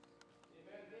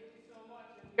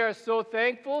We are so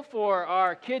thankful for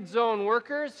our Kid Zone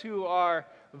workers who are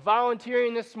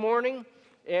volunteering this morning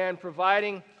and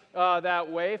providing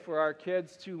that way for our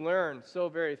kids to learn. So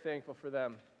very thankful for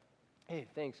them. Hey,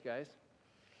 thanks, guys.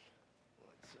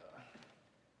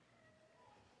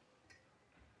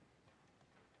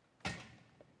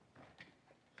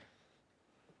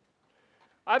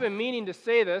 I've been meaning to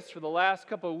say this for the last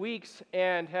couple of weeks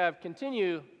and have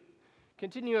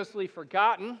continuously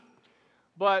forgotten.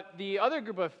 But the other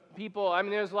group of people,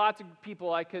 there's lots of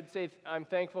people I could say I'm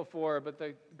thankful for, but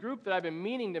the group that I've been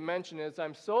meaning to mention is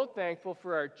I'm so thankful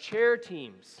for our chair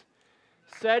teams,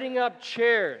 setting up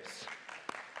chairs.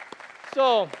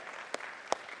 So,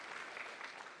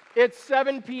 it's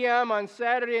 7 p.m. on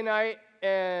Saturday night,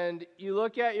 and you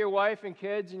look at your wife and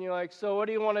kids, and you're like, so what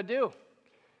do you want to do?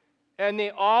 And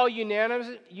they all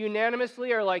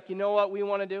unanimously are like, you know what we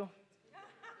want to do?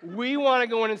 We want to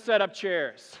go in and set up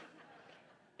chairs.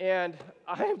 And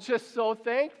I'm just so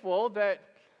thankful that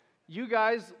you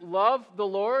guys love the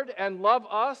Lord and love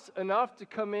us enough to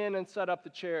come in and set up the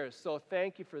chairs. So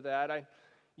thank you for that.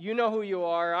 You know who you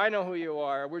are. I know who you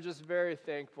are. We're just very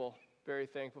thankful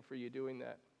for you doing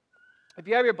that. If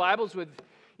you have your Bibles with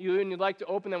you and you'd like to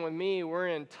open them with me, we're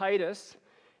in Titus.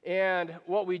 And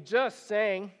what we just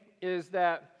sang is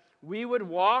that we would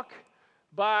walk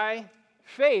by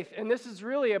faith. And this is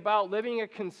really about living a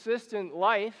consistent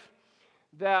life,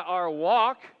 that our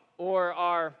walk or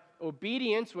our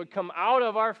obedience would come out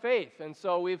of our faith. And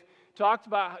so we've talked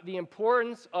about the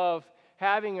importance of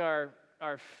having our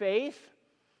faith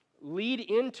lead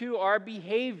into our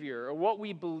behavior, or what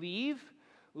we believe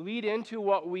lead into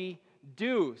what we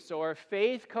do. So our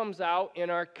faith comes out in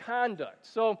our conduct.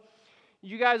 So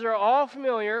you guys are all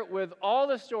familiar with all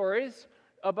the stories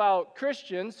about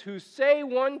Christians who say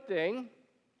one thing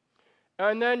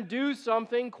and then do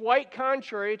something quite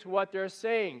contrary to what they're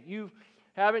saying. You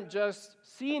haven't just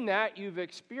seen that, you've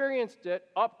experienced it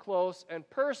up close and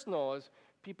personal, as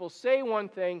people say one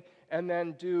thing and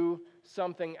then do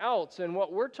something else. And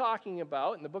what we're talking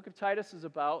about, and the book of Titus is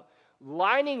about,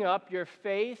 lining up your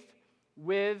faith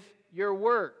with your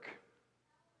work.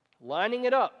 Lining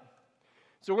it up.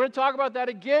 So we're going to talk about that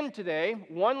again today,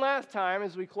 one last time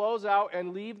as we close out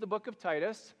and leave the book of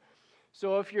Titus.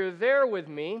 So if you're there with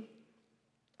me,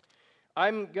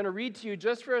 I'm going to read to you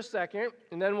just for a second,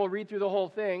 and then we'll read through the whole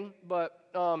thing. But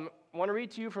I want to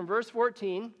read to you from verse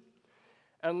 14.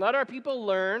 And let our people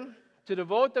learn to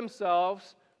devote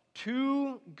themselves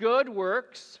to good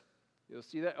works. You'll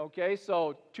see that? Okay,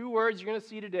 so 2 words you're going to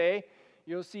see today.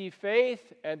 You'll see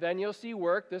faith, and then you'll see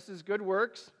work. This is good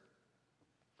works.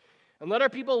 And let our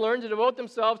people learn to devote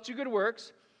themselves to good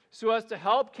works so as to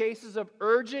help cases of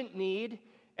urgent need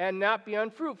and not be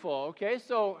unfruitful. Okay,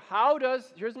 so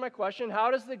here's my question, how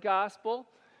does the gospel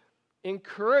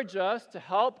encourage us to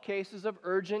help cases of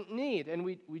urgent need? And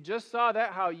we just saw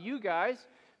that, how you guys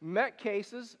met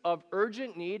cases of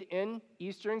urgent need in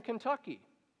eastern Kentucky.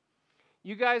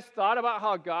 You guys thought about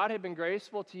how God had been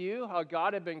graceful to you, how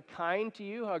God had been kind to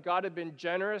you, how God had been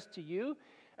generous to you,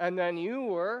 and then you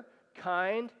were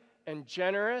kind and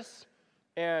generous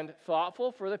and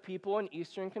thoughtful for the people in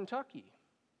eastern Kentucky.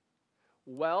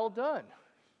 Well done.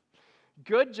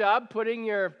 Good job putting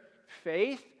your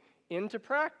faith into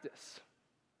practice.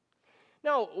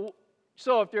 Now,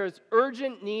 so if there's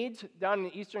urgent needs down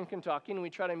in eastern Kentucky and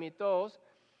we try to meet those,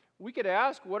 we could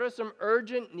ask, what are some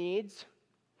urgent needs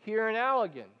here in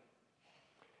Allegan?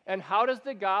 And how does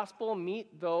the gospel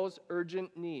meet those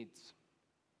urgent needs?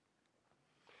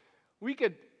 We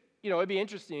could, it'd be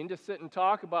interesting to sit and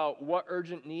talk about what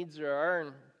urgent needs there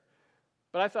are,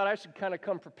 but I thought I should kind of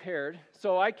come prepared.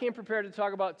 So I came prepared to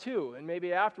talk about 2, and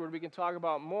maybe afterward we can talk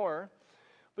about more.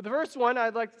 But the first one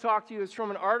I'd like to talk to you is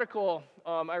from an article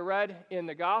I read in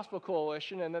the Gospel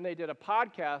Coalition, and then they did a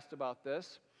podcast about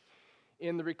this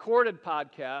in the recorded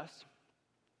podcast.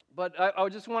 But I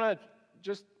just want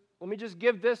to let me just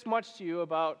give this much to you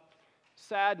about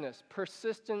sadness,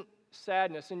 persistent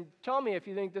sadness, and tell me if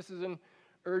you think this is an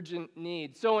urgent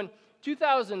need. So in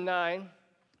 2009,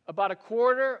 about a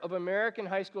quarter of American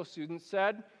high school students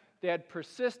said they had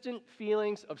persistent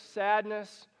feelings of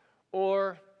sadness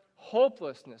or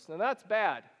hopelessness. Now that's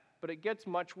bad, but it gets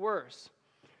much worse.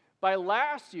 By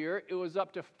last year, it was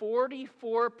up to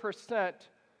 44%,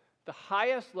 the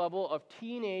highest level of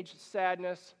teenage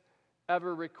sadness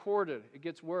ever recorded. It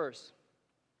gets worse.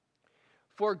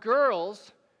 For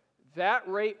girls, that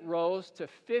rate rose to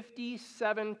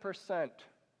 57%.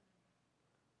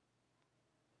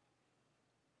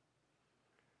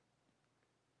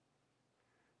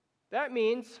 That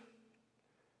means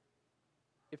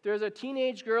if there's a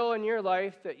teenage girl in your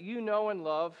life that you know and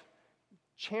love,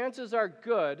 chances are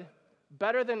good,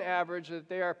 better than average, that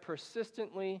they are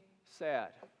persistently sad.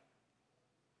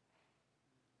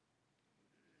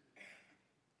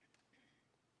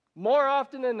 More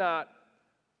often than not,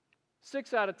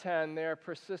 6 out of 10, they are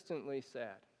persistently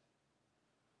sad.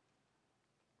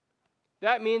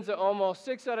 That means that almost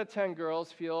 6 out of 10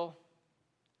 girls feel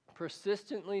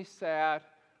persistently sad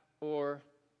or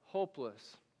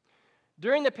hopeless.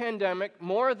 During the pandemic,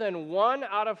 more than 1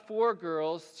 out of 4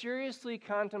 girls seriously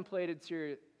contemplated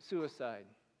suicide.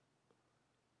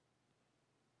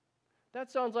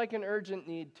 That sounds like an urgent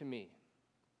need to me.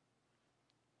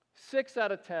 6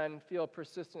 out of 10 feel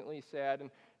persistently sad,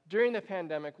 and during the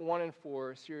pandemic, 1 in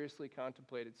 4 seriously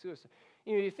contemplated suicide.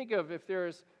 You think of if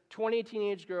there's 20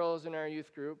 teenage girls in our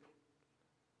youth group,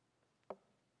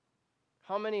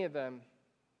 how many of them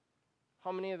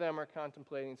are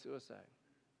contemplating suicide?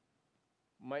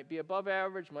 Might be above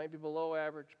average, might be below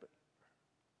average, but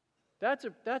that's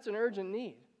an urgent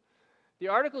need. The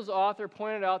article's author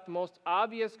pointed out the most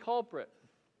obvious culprit.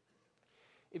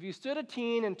 If you stood a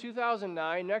teen in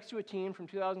 2009 next to a teen from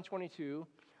 2022,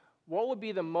 what would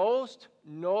be the most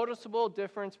noticeable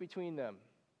difference between them?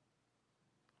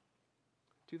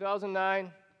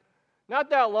 2009, not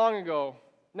that long ago,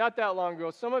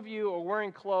 some of you are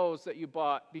wearing clothes that you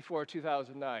bought before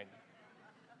 2009.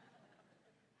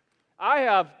 I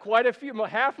have quite a few,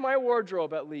 half my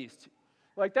wardrobe at least.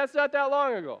 Like, that's not that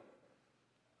long ago.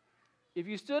 If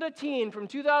you stood a teen from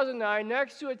 2009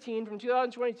 next to a teen from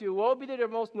 2022, what would be the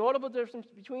most notable difference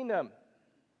between them?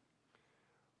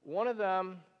 One of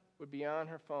them would be on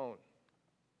her phone,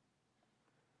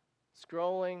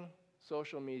 scrolling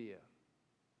social media.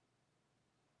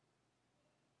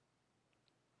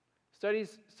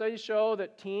 Studies show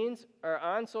that teens are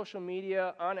on social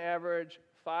media on average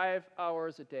 5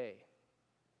 hours a day.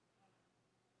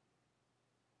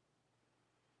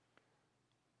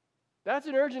 That's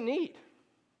an urgent need.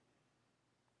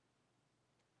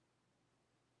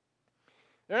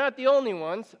 They're not the only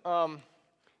ones.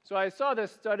 So I saw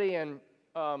this study in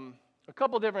a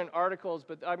couple different articles,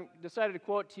 but I decided to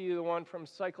quote to you the one from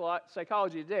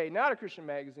Psychology Today, not a Christian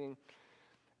magazine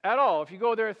at all. If you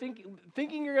go there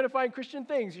thinking you're going to find Christian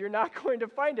things, you're not going to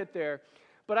find it there.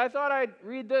 But I thought I'd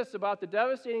read this about the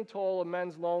devastating toll of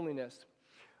men's loneliness.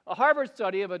 A Harvard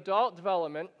study of adult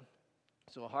development,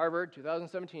 so Harvard,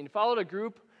 2017, followed a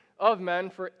group of men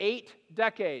for 8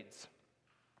 decades.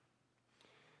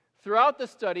 Throughout the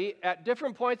study, at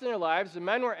different points in their lives, the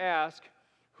men were asked,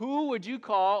 who would you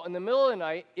call in the middle of the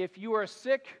night if you were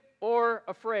sick or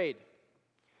afraid?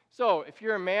 So, if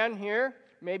you're a man here,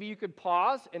 maybe you could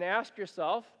pause and ask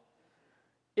yourself,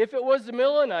 if it was the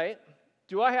middle of the night,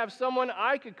 do I have someone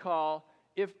I could call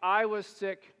if I was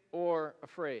sick or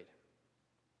afraid?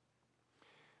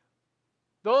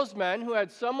 Those men who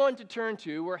had someone to turn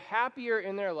to were happier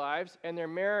in their lives and their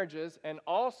marriages and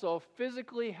also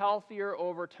physically healthier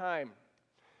over time.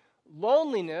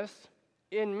 Loneliness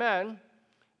in men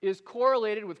is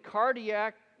correlated with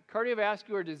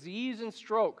cardiovascular disease and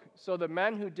stroke. So the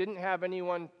men who didn't have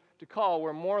anyone to call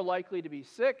were more likely to be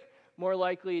sick, more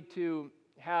likely to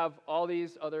have all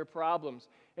these other problems.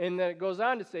 And then it goes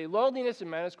on to say, loneliness in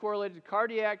men is correlated to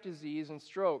cardiac disease and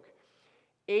stroke.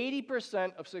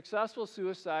 80% of successful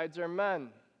suicides are men.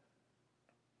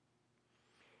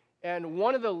 And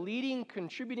one of the leading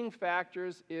contributing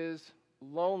factors is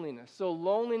loneliness. So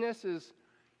loneliness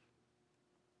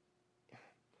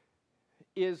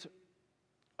is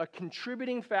a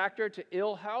contributing factor to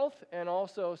ill health and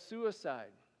also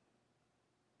suicide.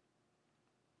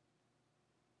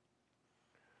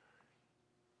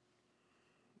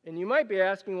 And you might be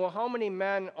asking, well, how many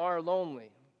men are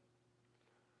lonely?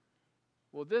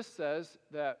 Well, this says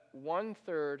that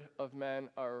 1/3 of men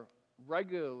are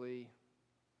regularly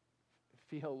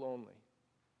feel lonely.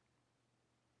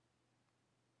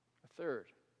 1/3.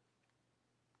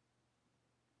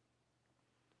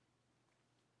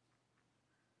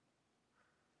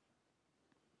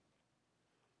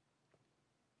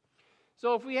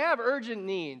 So if we have urgent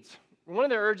needs, one of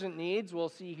the urgent needs we'll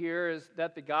see here is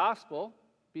that the gospel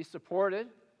be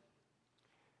supported.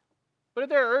 But if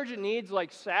there are urgent needs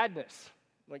like sadness,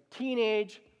 like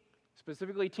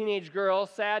specifically teenage girl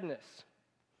sadness,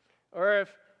 or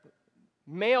if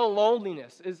male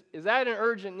loneliness, is that an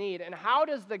urgent need? And how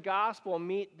does the gospel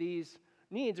meet these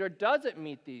needs, or does it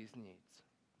meet these needs?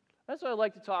 That's what I'd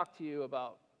like to talk to you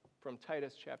about from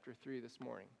Titus chapter 3 this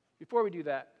morning. Before we do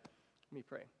that, let me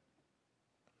pray.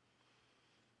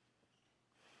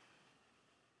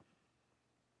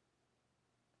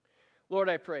 Lord,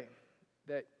 I pray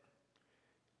that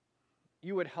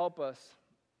you would help us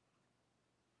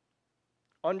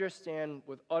understand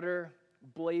with utter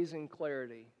blazing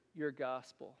clarity, your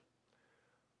gospel,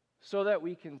 so that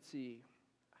we can see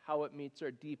how it meets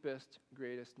our deepest,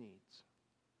 greatest needs.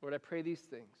 Lord, I pray these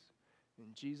things in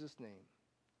Jesus' name.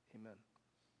 Amen.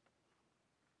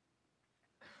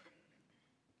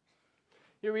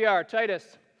 Here we are,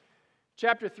 Titus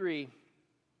chapter 3,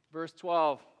 verse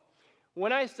 12.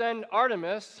 When I send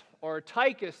Artemis or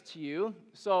Tychus to you,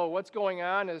 so what's going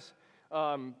on is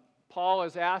Paul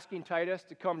is asking Titus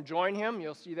to come join him.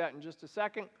 You'll see that in just a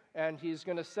second. And he's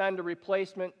going to send a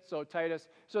replacement, so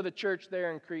the church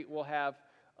there in Crete will have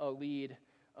a lead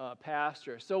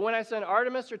pastor. So when I send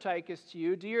Artemis or Tychus to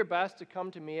you, do your best to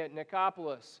come to me at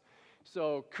Nicopolis.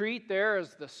 So Crete there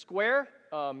is the square.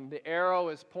 The arrow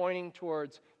is pointing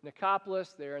towards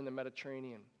Nicopolis there in the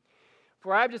Mediterranean.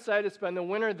 For I have decided to spend the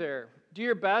winter there. Do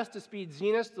your best to speed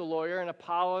Zenas the lawyer and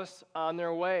Apollos on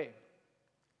their way.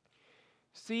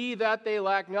 See that they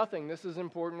lack nothing. This is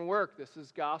important work. This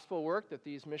is gospel work that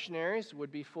these missionaries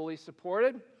would be fully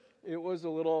supported. It was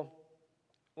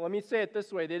let me say it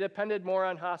this way. They depended more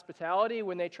on hospitality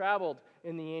when they traveled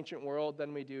in the ancient world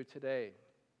than we do today.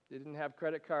 They didn't have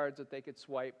credit cards that they could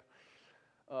swipe.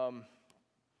 The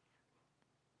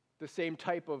same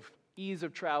type of ease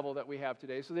of travel that we have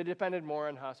today. So they depended more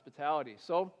on hospitality.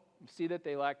 So you see that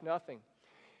they lack nothing.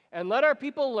 And let our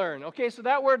people learn. Okay, so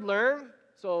that word learn,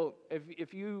 so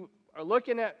if you are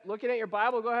looking at your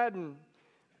Bible, go ahead and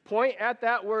point at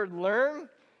that word learn.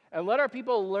 And let our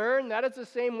people learn. That is the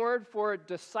same word for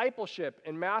discipleship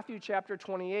in Matthew chapter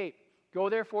 28. Go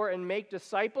therefore and make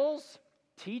disciples,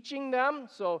 teaching them.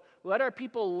 So let our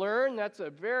people learn. That's a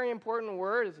very important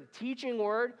word. It's a teaching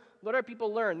word. Let our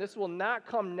people learn. This will not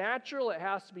come natural. It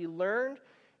has to be learned.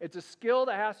 It's a skill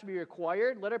that has to be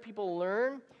acquired. Let our people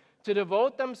learn to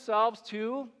devote themselves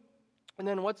to, and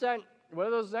then what's that? What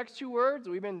are those next two words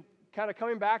we've been kind of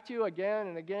coming back to again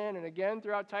and again and again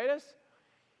throughout Titus?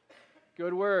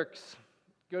 Good works.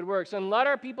 Good works. And let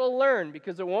our people learn,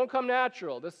 because it won't come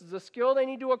natural. This is a skill they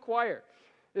need to acquire.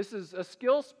 This is a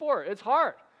skill sport. It's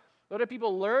hard. Let our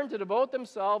people learn to devote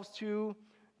themselves to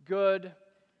good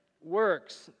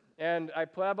works. And I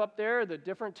put up there the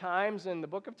different times in the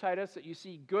book of Titus that you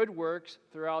see good works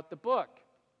throughout the book.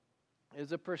 It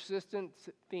is a persistent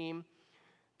theme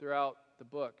throughout the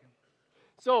book.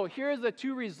 So here's the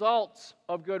two results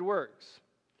of good works.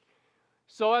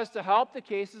 So as to help the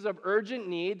cases of urgent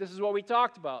need, this is what we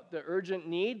talked about. The urgent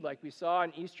need, like we saw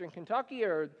in eastern Kentucky,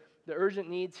 or the urgent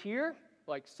needs here,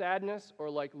 like sadness or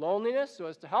like loneliness. So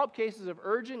as to help cases of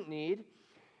urgent need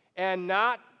and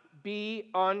not be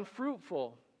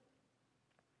unfruitful.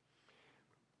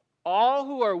 All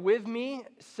who are with me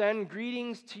send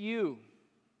greetings to you.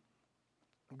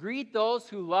 Greet those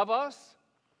who love us.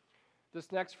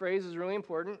 This next phrase is really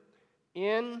important.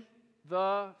 In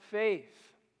the faith.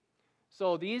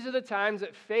 So these are the times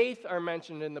that faith are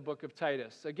mentioned in the book of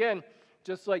Titus. Again,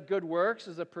 just like good works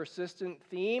is a persistent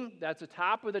theme, that's a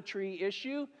top of the tree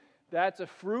issue. That's a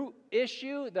fruit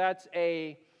issue.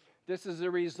 This is a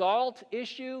result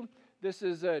issue. This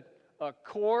is a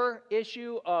core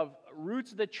issue of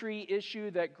roots of the tree issue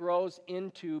that grows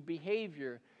into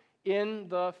behavior in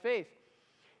the faith.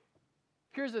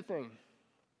 Here's the thing.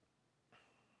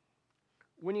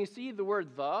 When you see the word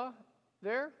 "the"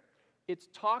 there, it's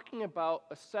talking about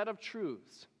a set of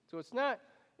truths. So it's not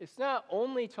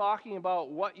only talking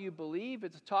about what you believe,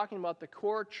 it's talking about the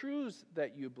core truths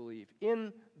that you believe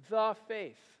in the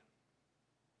faith.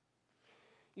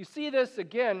 You see this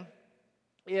again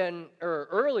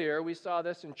earlier we saw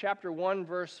this in chapter 1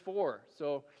 verse 4.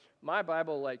 So my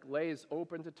Bible lays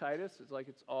open to Titus. It's like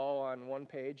it's all on one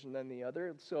page and then the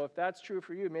other. So if that's true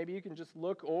for you, maybe you can just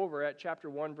look over at chapter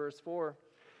 1 verse 4.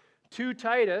 To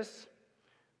Titus,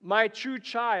 my true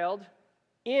child,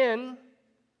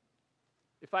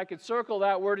 if I could circle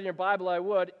that word in your Bible, I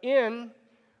would, in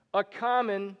a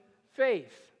common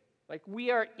faith. Like we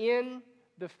are in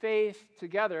the faith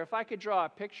together. If I could draw a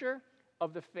picture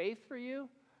of the faith for you,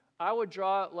 I would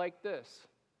draw it like this.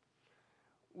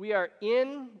 We are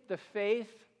in the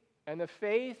faith, and the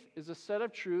faith is a set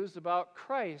of truths about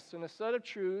Christ and a set of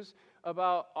truths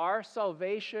about our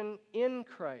salvation in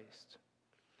Christ.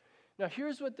 Now,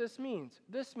 here's what this means.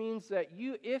 This means that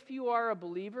if you are a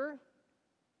believer,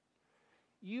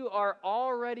 you are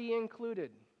already included.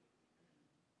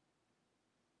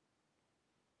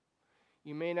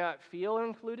 You may not feel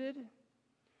included.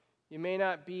 You may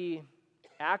not be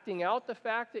acting out the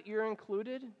fact that you're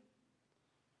included.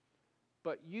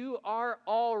 But you are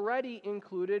already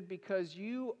included because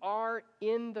you are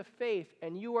in the faith,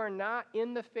 and you are not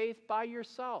in the faith by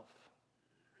yourself.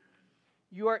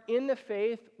 You are in the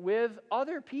faith with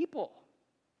other people.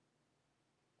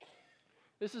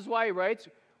 This is why he writes,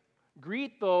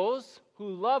 greet those who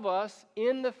love us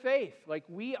in the faith. Like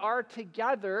we are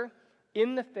together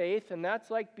in the faith, and that's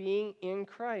like being in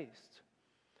Christ.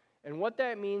 And what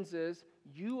that means is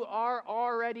you are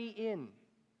already in.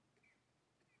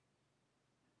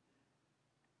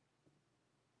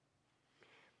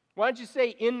 Why don't you say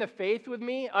in the faith with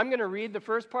me? I'm going to read the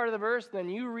first part of the verse, then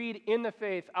you read in the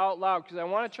faith out loud, because I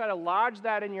want to try to lodge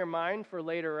that in your mind for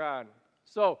later on.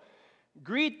 So,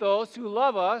 greet those who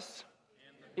love us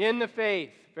in the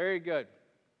faith. Very good.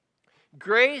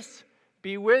 Grace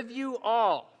be with you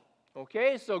all.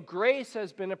 Okay, so grace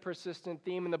has been a persistent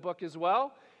theme in the book as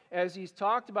well, as he's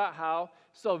talked about how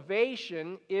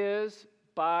salvation is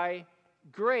by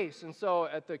grace. And so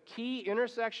at the key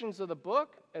intersections of the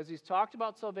book, as he's talked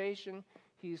about salvation,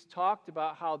 he's talked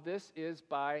about how this is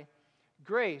by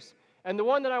grace. And the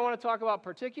one that I want to talk about in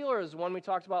particular is the one we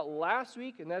talked about last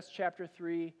week, and that's chapter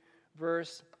 3,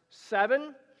 verse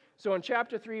 7. So in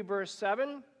chapter 3, verse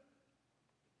 7,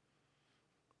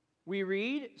 we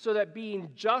read, so that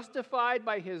being justified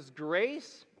by his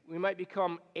grace, we might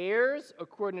become heirs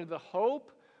according to the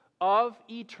hope of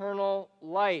eternal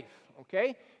life.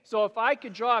 Okay? So if I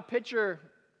could draw a picture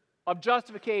of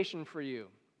justification for you,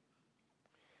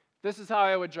 this is how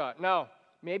I would draw it. Now,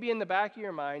 maybe in the back of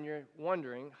your mind, you're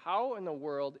wondering, how in the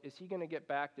world is he going to get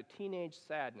back to teenage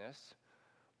sadness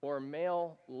or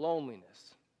male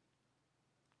loneliness?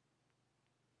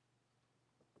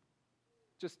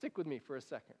 Just stick with me for a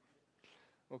second.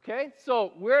 Okay?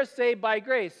 So we're saved by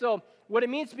grace. So what it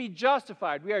means to be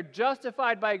justified, we are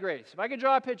justified by grace. If I could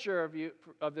draw a picture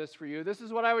of this for you, this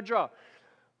is what I would draw.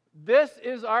 This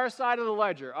is our side of the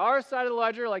ledger. Our side of the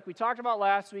ledger, like we talked about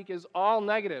last week, is all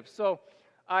negative. So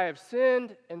I have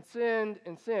sinned and sinned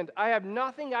and sinned. I have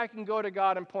nothing I can go to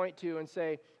God and point to and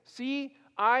say, see,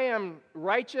 I am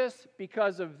righteous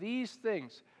because of these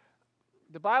things.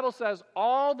 The Bible says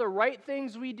all the right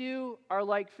things we do are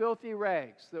like filthy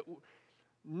rags. That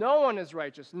no one is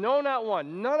righteous. No, not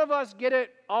one. None of us get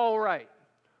it all right.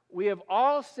 We have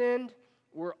all sinned.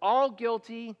 We're all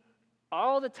guilty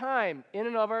all the time in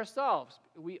and of ourselves.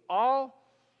 We all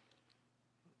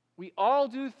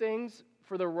do things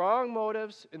for the wrong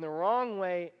motives, in the wrong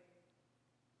way.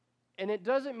 And it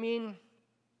doesn't mean,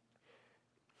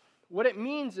 what it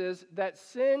means is that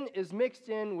sin is mixed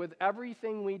in with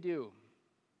everything we do.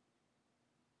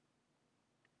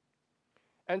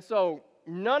 And so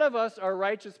none of us are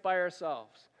righteous by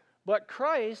ourselves. But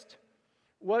Christ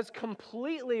was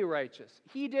completely righteous.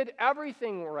 He did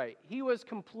everything right. He was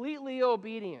completely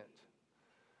obedient.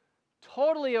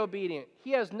 Totally obedient.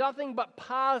 He has nothing but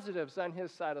positives on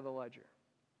his side of the ledger.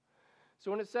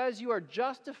 So when it says you are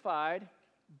justified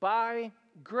by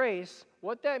grace,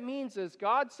 what that means is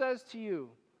God says to you,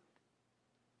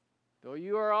 though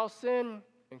you are all sin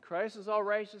and Christ is all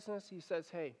righteousness, he says,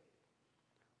 hey,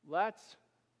 let's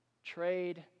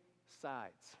trade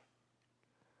sides.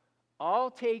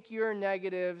 I'll take your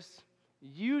negatives,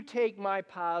 you take my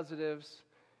positives,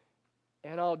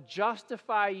 and I'll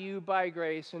justify you by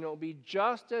grace, and it'll be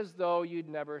just as though you'd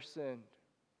never sinned.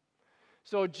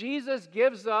 So Jesus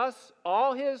gives us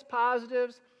all his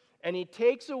positives, and he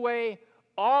takes away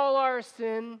all our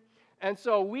sin, and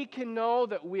so we can know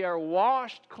that we are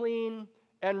washed clean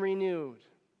and renewed.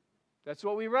 That's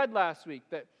what we read last week,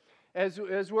 that as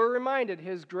we're reminded,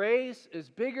 his grace is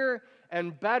bigger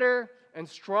and better and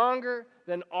stronger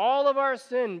than all of our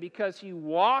sin because he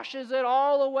washes it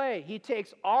all away. He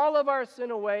takes all of our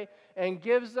sin away and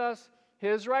gives us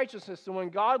his righteousness. So when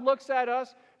God looks at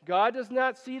us, God does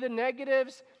not see the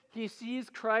negatives, he sees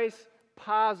Christ's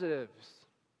positives.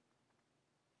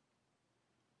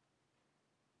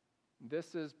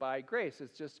 This is by grace.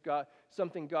 It's just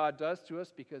something God does to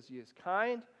us because he is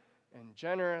kind and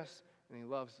generous and he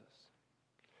loves us.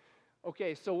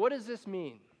 Okay, so what does this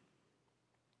mean?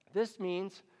 This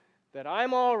means that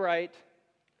I'm all right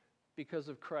because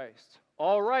of Christ.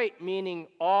 All right, meaning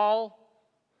all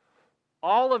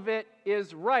of it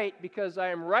is right because I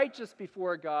am righteous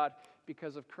before God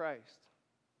because of Christ.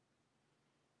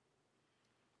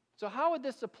 So how would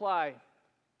this apply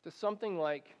to something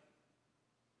like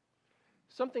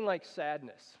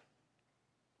sadness?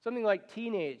 Something like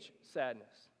teenage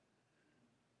sadness.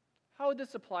 How would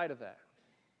this apply to that?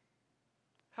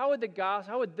 How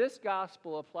would this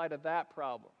gospel apply to that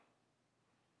problem?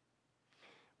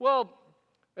 Well,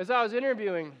 as I was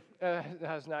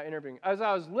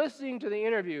listening to the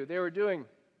interview they were doing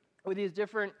with these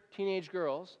different teenage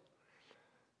girls.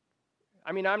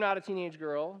 I mean, I'm not a teenage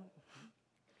girl.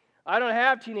 I don't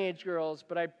have teenage girls,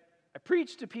 but I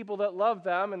preach to people that love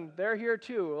them, and they're here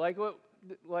too.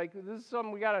 This is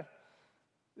something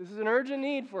this is an urgent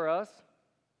need for us.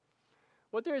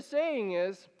 What they're saying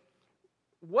is,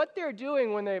 what they're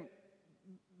doing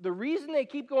the reason they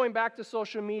keep going back to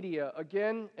social media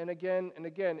again and again and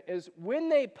again is when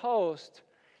they post,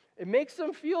 it makes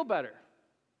them feel better.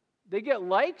 They get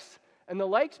likes, and the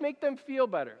likes make them feel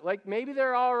better. Like maybe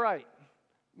they're all right.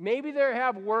 Maybe they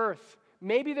have worth.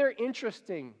 Maybe they're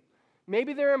interesting.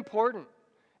 Maybe they're important.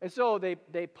 And so they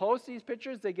post these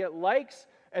pictures, they get likes,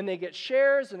 and they get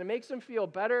shares, and it makes them feel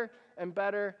better and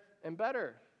better and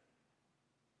better.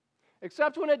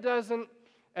 Except when it doesn't,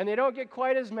 and they don't get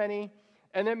quite as many,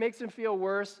 and it makes them feel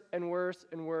worse and worse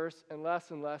and worse and less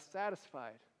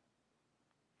satisfied.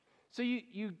 So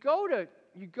you go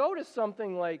to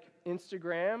something like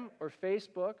Instagram or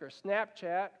Facebook or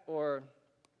Snapchat or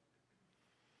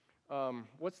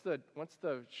what's the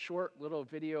short little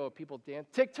video of people dance?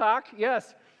 TikTok,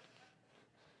 yes.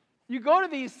 You go to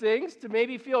these things to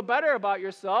maybe feel better about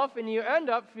yourself, and you end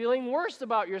up feeling worse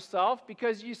about yourself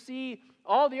because you see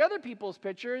all the other people's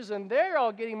pictures, and they're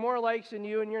all getting more likes than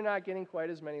you, and you're not getting quite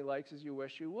as many likes as you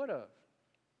wish you would have.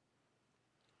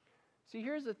 See,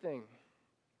 here's the thing.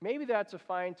 Maybe that's a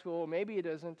fine tool. Maybe it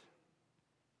isn't.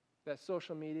 That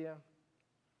social media,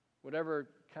 whatever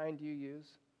kind you use.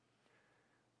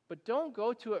 But don't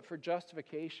go to it for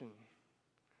justification.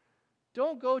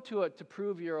 Don't go to it to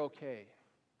prove you're okay.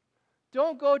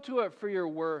 Don't go to it for your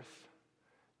worth.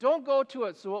 Don't go to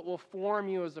it so it will form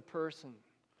you as a person.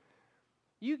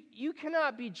 You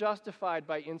cannot be justified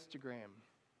by Instagram.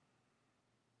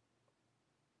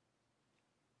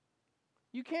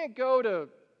 You can't go to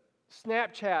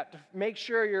Snapchat to make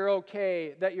sure you're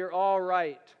okay, that you're all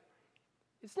right.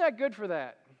 It's not good for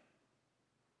that.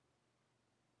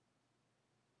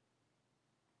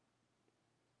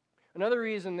 Another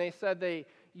reason they said they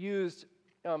used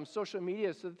social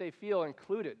media so that they feel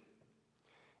included.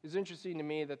 It's interesting to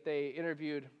me that they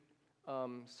interviewed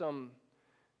some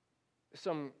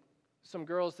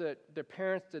girls that their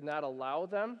parents did not allow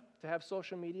them to have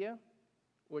social media,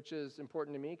 which is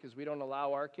important to me because we don't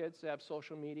allow our kids to have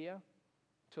social media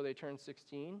until they turn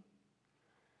 16.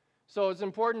 So it's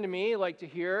important to me, to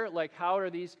hear, how are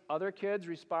these other kids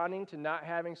responding to not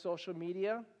having social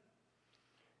media?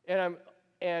 And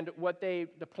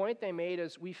the point they made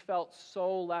is we felt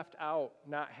so left out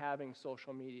not having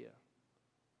social media.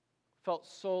 Felt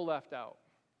so left out.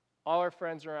 All our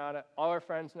friends are on it. All our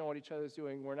friends know what each other's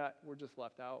doing. We're just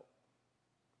left out.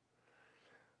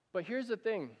 But here's the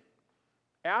thing.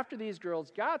 After these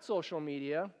girls got social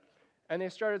media and they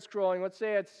started scrolling, let's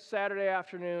say it's Saturday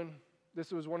afternoon.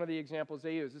 This was one of the examples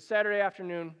they used. It's Saturday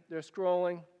afternoon. They're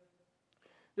scrolling.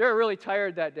 They're really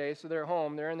tired that day, so they're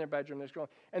home. They're in their bedroom. They're scrolling.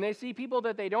 And they see people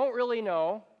that they don't really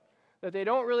know, that they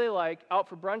don't really like, out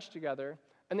for brunch together.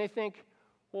 And they think,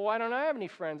 well, why don't I have any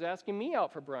friends asking me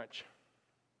out for brunch?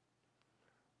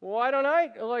 Why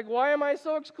am I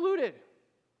so excluded?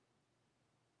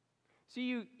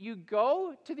 See, you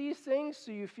go to these things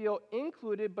so you feel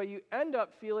included, but you end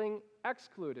up feeling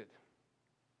excluded.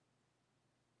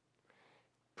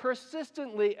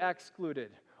 Persistently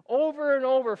excluded. Over and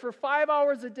over, for 5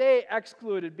 hours a day,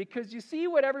 excluded, because you see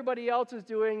what everybody else is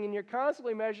doing, and you're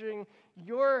constantly measuring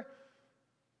your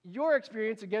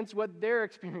experience against what they're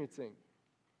experiencing.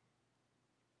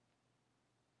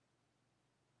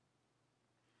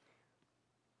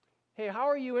 Hey, how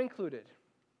are you included?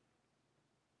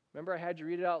 Remember I had you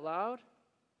read it out loud?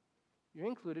 You're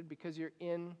included because you're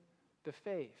in the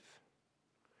faith.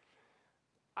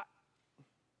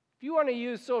 If you want to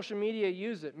use social media,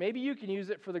 use it. Maybe you can use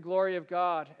it for the glory of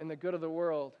God and the good of the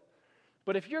world.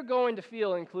 But if you're going to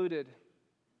feel included,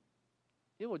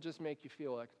 it will just make you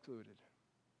feel excluded.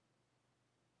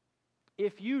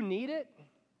 If you need it,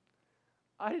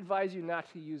 I'd advise you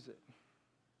not to use it.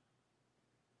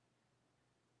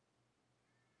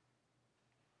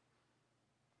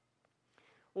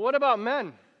 Well, what about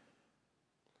men?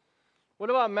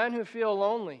 What about men who feel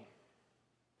lonely?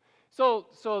 So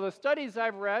the studies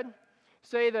I've read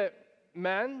say that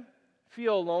men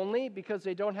feel lonely because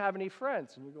they don't have any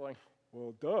friends. And you're going,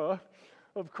 well, duh.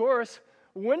 Of course.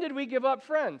 When did we give up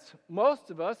friends? Most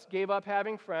of us gave up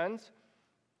having friends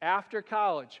after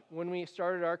college, when we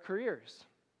started our careers.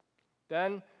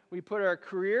 Then we put our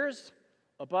careers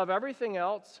above everything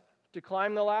else to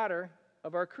climb the ladder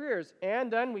of our careers.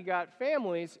 And then we got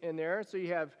families in there. So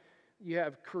you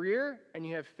have career and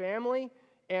you have family,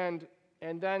 and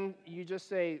then you just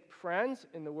say friends.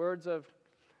 In the words of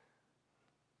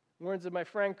my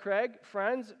friend Craig,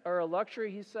 friends are a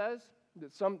luxury, he says.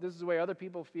 This is the way other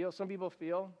people feel. Some people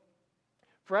feel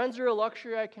friends are a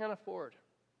luxury I can't afford.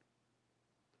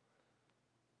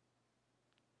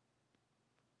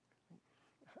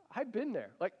 I've been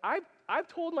there. I've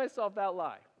told myself that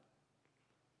lie.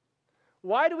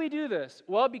 Why do we do this?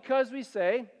 Well, because we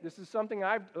say, this is something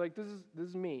this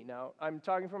is me. Now, I'm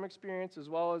talking from experience as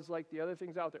well as like the other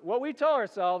things out there. What we tell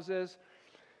ourselves is,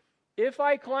 if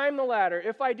I climb the ladder,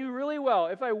 if I do really well,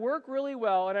 if I work really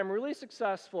well and I'm really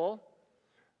successful,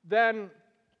 then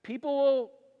people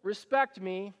will respect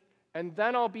me and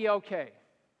then I'll be okay.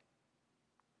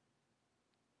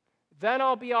 Then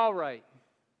I'll be all right.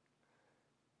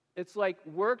 It's like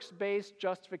works-based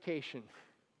justification.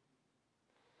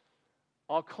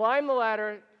 I'll climb the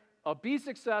ladder, I'll be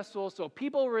successful, so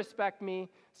people respect me,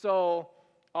 so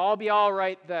I'll be all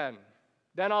right then.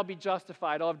 Then I'll be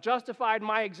justified. I'll have justified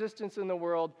my existence in the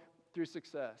world through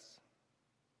success.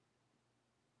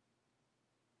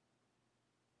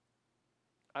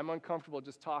 I'm uncomfortable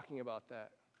just talking about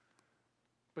that.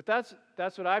 But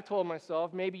that's what I've told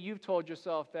myself. Maybe you've told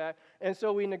yourself that. And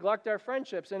so we neglect our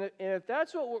friendships. And if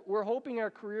that's what we're hoping our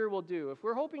career will do, if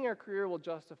we're hoping our career will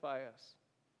justify us,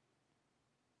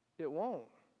 it won't.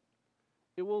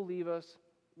 It will leave us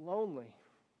lonely.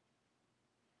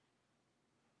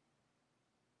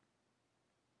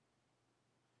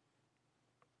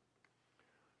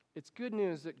 It's good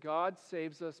news that God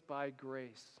saves us by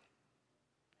grace.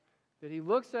 That He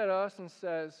looks at us and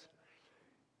says,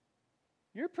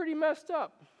 you're pretty messed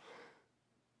up,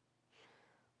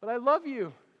 but I love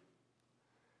you,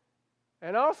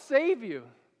 and I'll save you.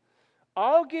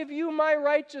 I'll give you my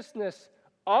righteousness.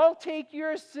 I'll take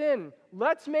your sin.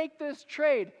 Let's make this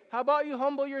trade. How about you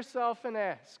humble yourself and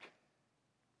ask?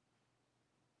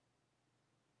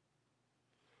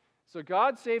 So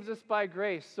God saves us by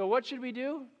grace. So what should we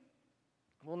do?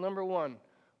 Well, number one,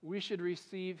 we should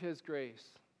receive His grace.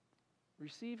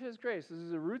 Receive His grace. This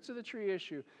is the roots of the tree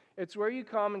issue. It's where you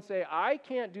come and say, I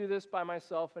can't do this by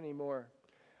myself anymore.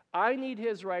 I need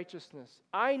His righteousness.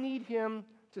 I need Him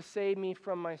to save me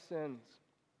from my sins.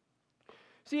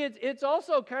 See, it's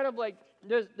also kind of like,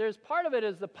 there's part of it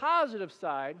is the positive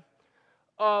side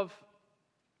of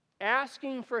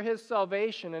asking for His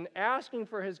salvation and asking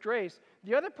for His grace.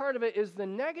 The other part of it is the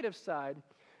negative side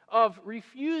of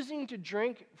refusing to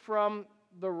drink from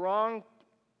the wrong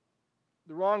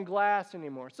glass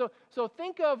anymore. So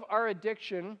think of our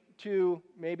addiction to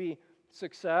maybe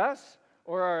success,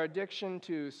 or our addiction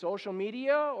to social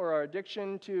media, or our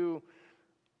addiction to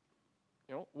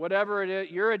whatever it is,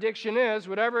 your addiction is,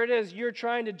 whatever it is you're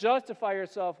trying to justify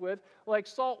yourself with, like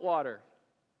salt water.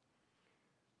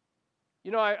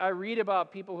 I read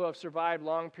about people who have survived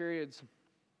long periods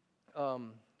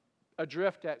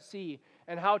adrift at sea,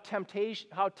 and how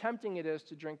tempting it is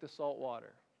to drink the salt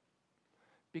water.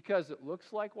 Because it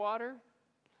looks like water.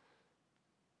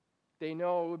 They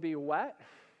know it would be wet.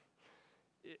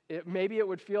 Maybe it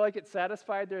would feel like it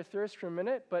satisfied their thirst for a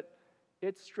minute, but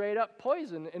it's straight up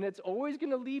poison, and it's always going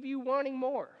to leave you wanting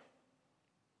more.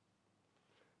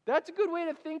 That's a good way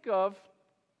to think of,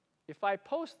 if I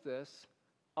post this,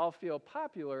 I'll feel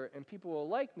popular, and people will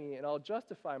like me, and I'll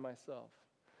justify myself.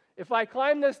 If I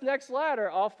climb this next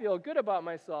ladder, I'll feel good about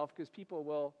myself because people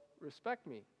will respect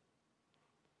me.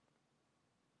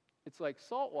 It's like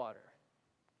salt water.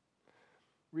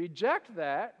 Reject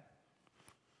that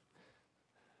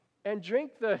and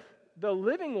drink the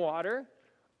living water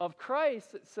of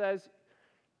Christ that says,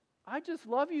 I just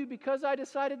love you because I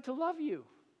decided to love you.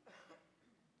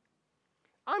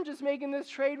 I'm just making this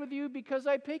trade with you because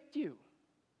I picked you.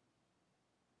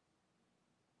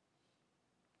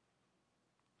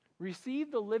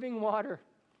 Receive the living water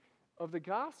of the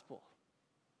gospel.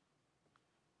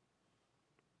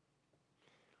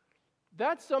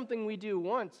 That's something we do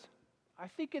once. I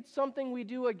think it's something we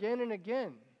do again and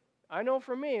again. I know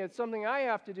for me, it's something I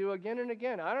have to do again and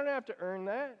again. I don't have to earn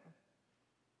that.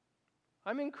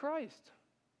 I'm in Christ.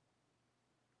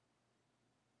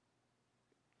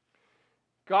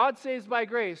 God saves by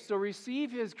grace, so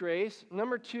receive His grace.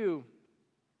 Number two,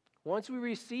 once we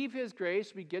receive His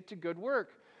grace, we get to good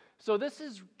work. So this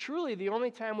is truly the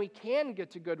only time we can get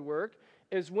to good work,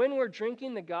 is when we're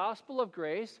drinking the gospel of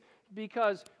grace,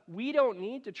 because we don't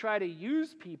need to try to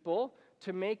use people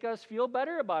to make us feel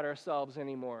better about ourselves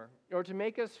anymore, or to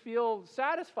make us feel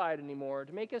satisfied anymore, or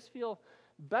to make us feel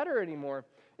better anymore.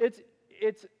 It's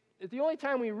the only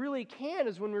time we really can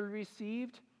is when we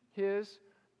received His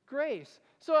grace.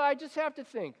 So I just have to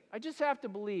think, I just have to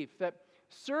believe that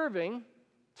serving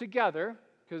together,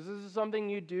 because this is something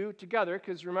you do together,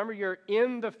 because remember, you're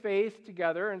in the faith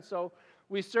together, and so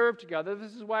we serve together.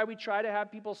 This is why we try to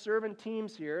have people serve in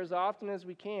teams here as often as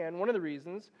we can. One of the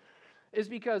reasons is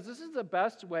because this is the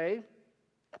best way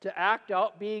to act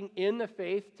out being in the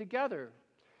faith together.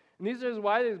 And this is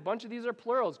why a bunch of these are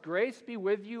plurals. Grace be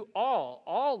with you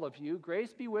all of you.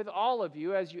 Grace be with all of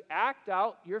you as you act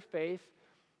out your faith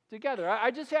together. I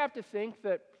just have to think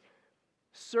that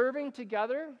serving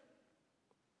together,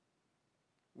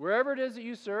 wherever it is that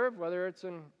you serve, whether it's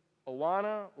in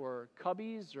Awana or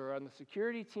Cubbies or on the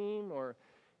security team or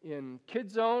in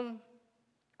Kids Zone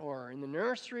or in the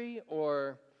nursery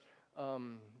or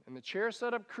in the chair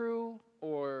setup crew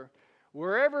or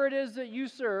wherever it is that you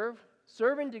serve,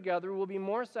 serving together will be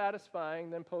more satisfying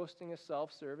than posting a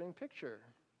self-serving picture.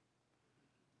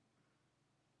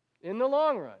 In the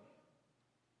long run.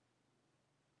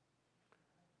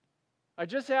 I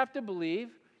just have to believe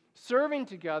serving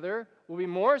together will be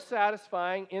more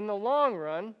satisfying in the long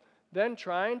run than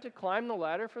trying to climb the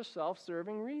ladder for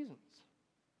self-serving reasons.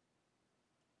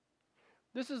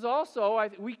 This is also,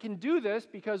 we can do this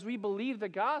because we believe the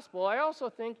gospel. I also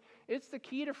think it's the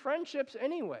key to friendships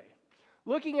anyway.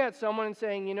 Looking at someone and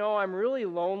saying, you know, I'm really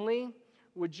lonely.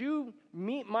 Would you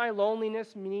meet my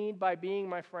loneliness need by being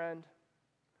my friend?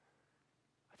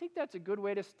 I think that's a good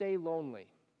way to stay lonely.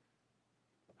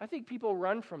 I think people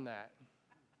run from that.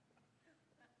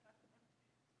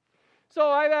 So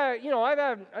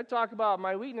I talk about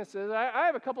my weaknesses. I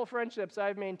have a couple friendships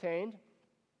I've maintained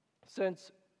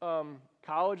since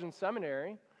college and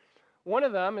seminary. One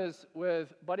of them is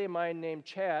with a buddy of mine named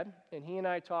Chad, and he and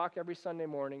I talk every Sunday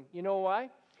morning. You know why?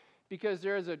 Because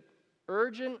there is an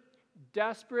urgent,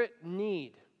 desperate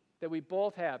need that we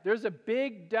both have. There's a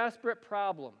big, desperate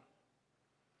problem.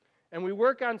 And we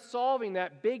work on solving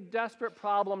that big, desperate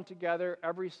problem together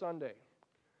every Sunday.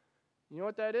 You know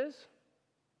what that is?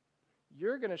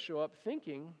 You're going to show up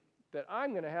thinking that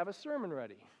I'm going to have a sermon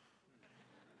ready.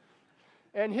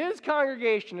 And his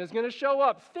congregation is going to show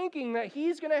up thinking that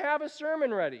he's going to have a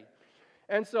sermon ready.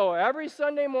 And so every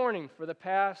Sunday morning for the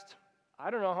past,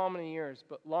 I don't know how many years,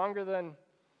 but longer than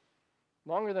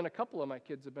a couple of my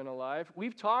kids have been alive,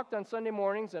 we've talked on Sunday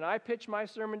mornings, and I pitch my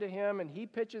sermon to him, and he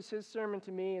pitches his sermon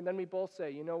to me, and then we both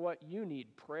say, you know what, you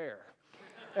need prayer.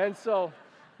 And so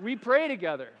we pray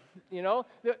together, you know.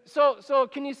 So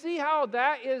can you see how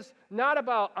that is not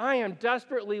about, I am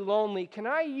desperately lonely. Can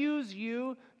I use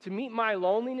you to meet my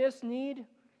loneliness need?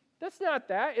 That's not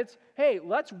that. It's, hey,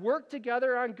 let's work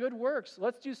together on good works.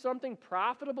 Let's do something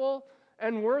profitable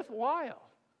and worthwhile.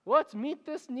 Let's meet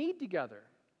this need together.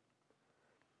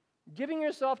 Giving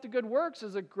yourself to good works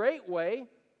is a great way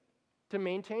to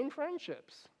maintain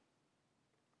friendships.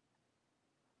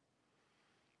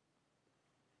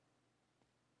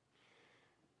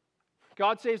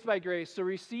 God saves by grace, so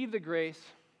receive the grace,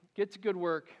 get to good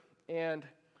work, and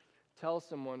tell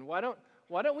someone. Why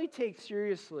don't we take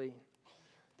seriously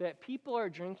that people are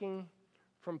drinking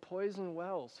from poison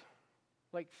wells,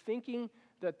 like thinking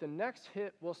that the next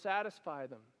hit will satisfy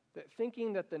them, that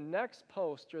thinking that the next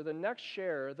post or the next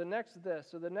share or the next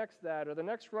this or the next that or the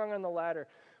next rung on the ladder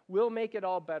will make it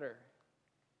all better.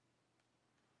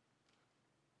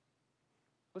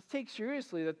 Let's take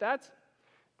seriously that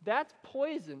that's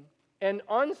poison and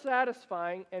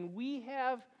unsatisfying, and we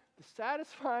have the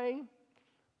satisfying,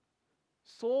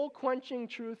 soul-quenching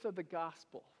truth of the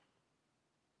gospel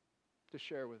to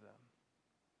share with them.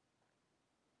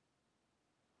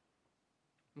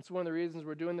 It's one of the reasons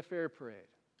we're doing the fair parade.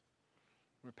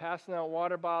 We're passing out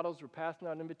water bottles. We're passing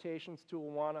out invitations to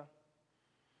Awana.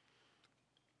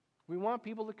 We want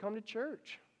people to come to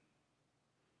church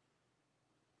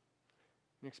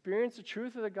and experience the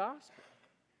truth of the gospel.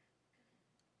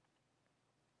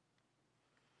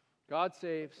 God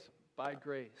saves by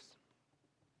grace.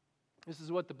 This is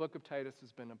what the book of Titus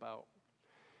has been about.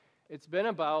 It's been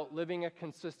about living a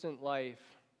consistent life,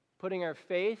 putting our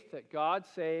faith that God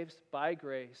saves by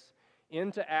grace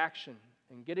into action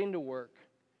and getting to work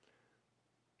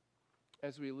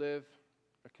as we live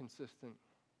a consistent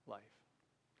life.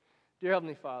 Dear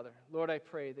Heavenly Father, Lord, I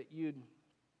pray that you'd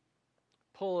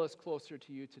pull us closer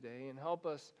to you today and help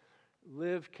us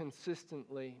live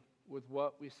consistently with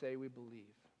what we say we believe.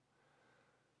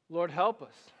 Lord, help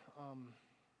us.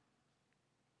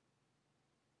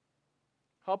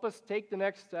 Help us take the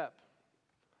next step.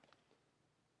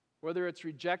 Whether it's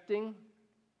rejecting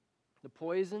the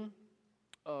poison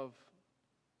of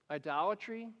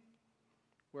idolatry,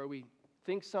 where we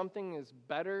think something is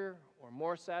better or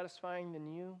more satisfying than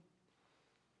you,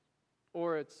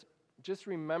 or it's just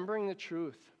remembering the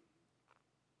truth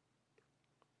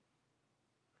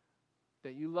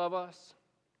that you love us,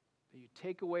 that you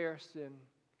take away our sin,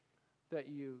 that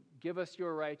you give us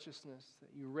your righteousness,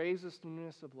 that you raise us to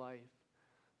newness of life.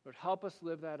 Lord, help us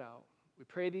live that out. We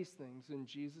pray these things in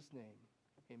Jesus' name.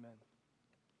 Amen.